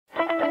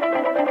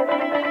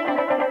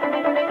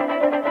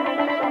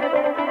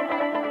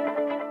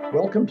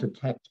Welcome to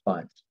Tax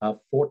Bites, our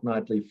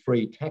fortnightly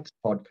free tax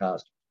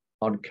podcast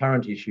on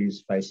current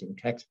issues facing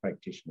tax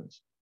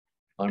practitioners.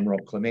 I'm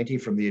Rob Clemente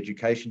from the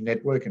Education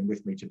Network, and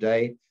with me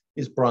today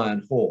is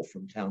Brian Hor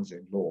from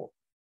Townsends Law.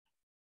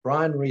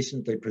 Brian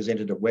recently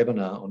presented a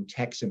webinar on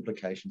tax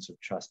implications of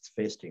trusts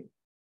vesting.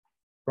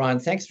 Brian,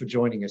 thanks for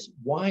joining us.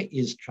 Why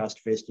is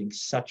trust vesting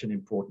such an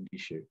important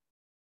issue?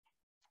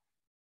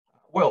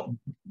 Well,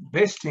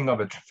 vesting of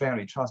a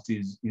family trust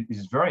is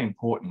very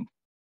important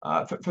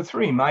for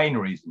three main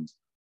reasons.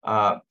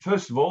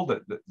 First of all,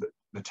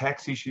 the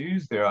tax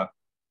issues. There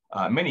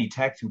are many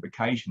tax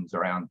implications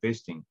around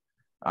vesting.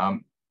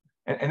 And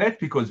that's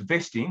because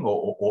vesting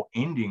or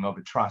ending of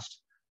a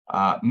trust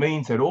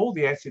means that all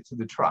the assets of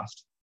the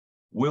trust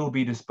will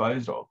be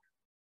disposed of.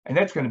 And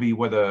that's going to be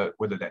whether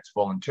that's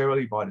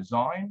voluntarily by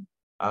design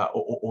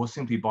or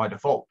simply by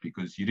default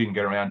because you didn't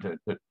get around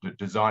to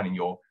designing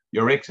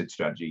your exit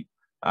strategy.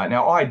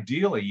 Now,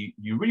 ideally,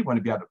 you really want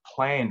to be able to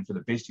plan for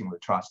the vesting of the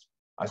trust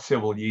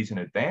several years in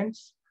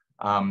advance,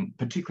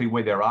 particularly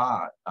where there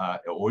are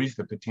or is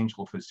the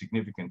potential for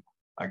significant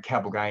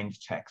capital gains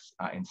tax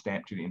and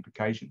stamp duty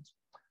implications.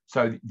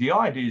 So the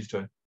idea is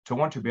to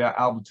want to be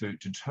able to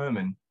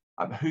determine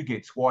who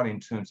gets what in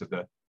terms of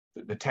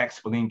the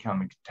taxable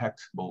income and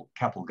taxable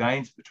capital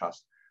gains of the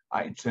trust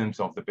in terms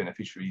of the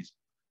beneficiaries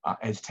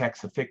as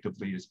tax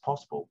effectively as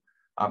possible.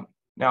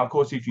 Now, of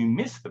course, if you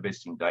miss the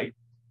vesting date,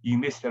 you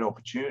miss that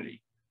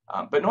opportunity.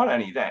 But not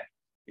only that,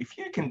 if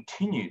you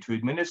continue to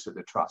administer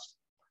the trust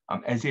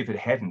as if it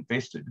hadn't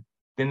vested,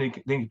 then there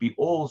could be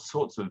all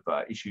sorts of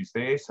issues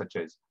there, such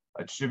as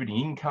distributing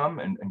income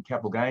and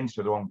capital gains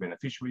to the wrong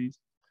beneficiaries,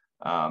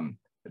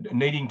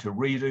 needing to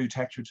redo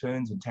tax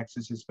returns and tax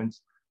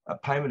assessments,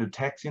 payment of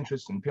tax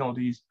interest and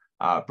penalties,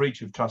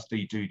 breach of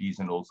trustee duties,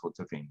 and all sorts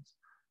of things.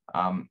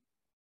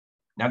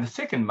 Now, the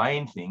second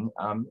main thing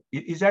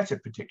is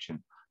asset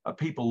protection.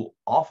 People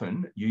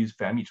often use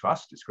family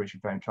trusts,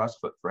 discretionary family trusts,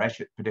 for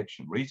asset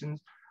protection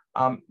reasons.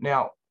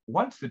 Now,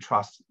 once the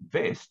trust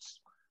vests,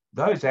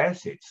 those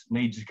assets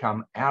need to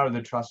come out of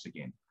the trust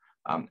again.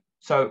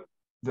 So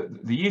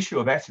the issue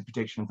of asset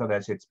protection for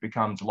those assets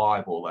becomes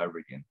live all over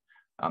again.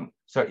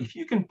 So if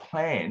you can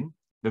plan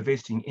the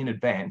vesting in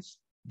advance,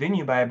 then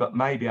you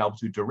may be able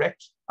to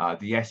direct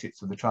the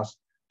assets of the trust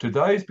to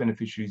those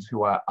beneficiaries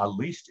who are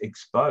least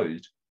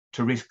exposed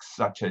to risks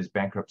such as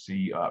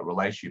bankruptcy,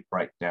 relationship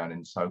breakdown,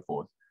 and so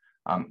forth.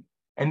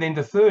 And then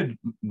the third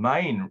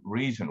main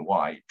reason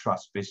why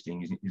trust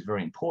vesting is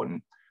very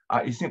important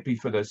is simply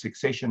for the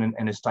succession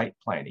and estate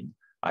planning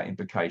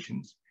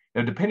implications.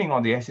 Now, depending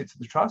on the assets of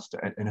the trust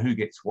and who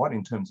gets what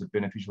in terms of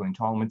beneficial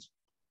entitlements,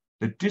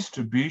 the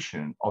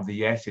distribution of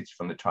the assets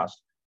from the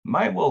trust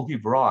may well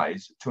give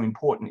rise to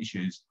important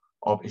issues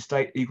of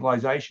estate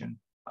equalisation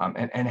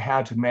and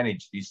how to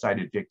manage the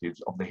estate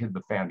objectives of the head of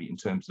the family in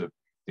terms of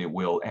their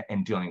will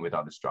and dealing with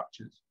other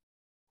structures.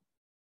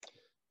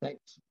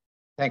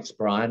 Thanks,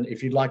 Brian.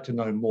 If you'd like to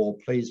know more,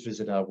 please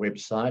visit our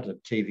website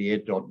at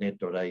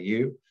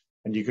tved.net.au,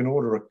 and you can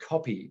order a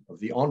copy of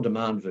the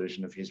on-demand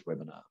version of his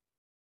webinar.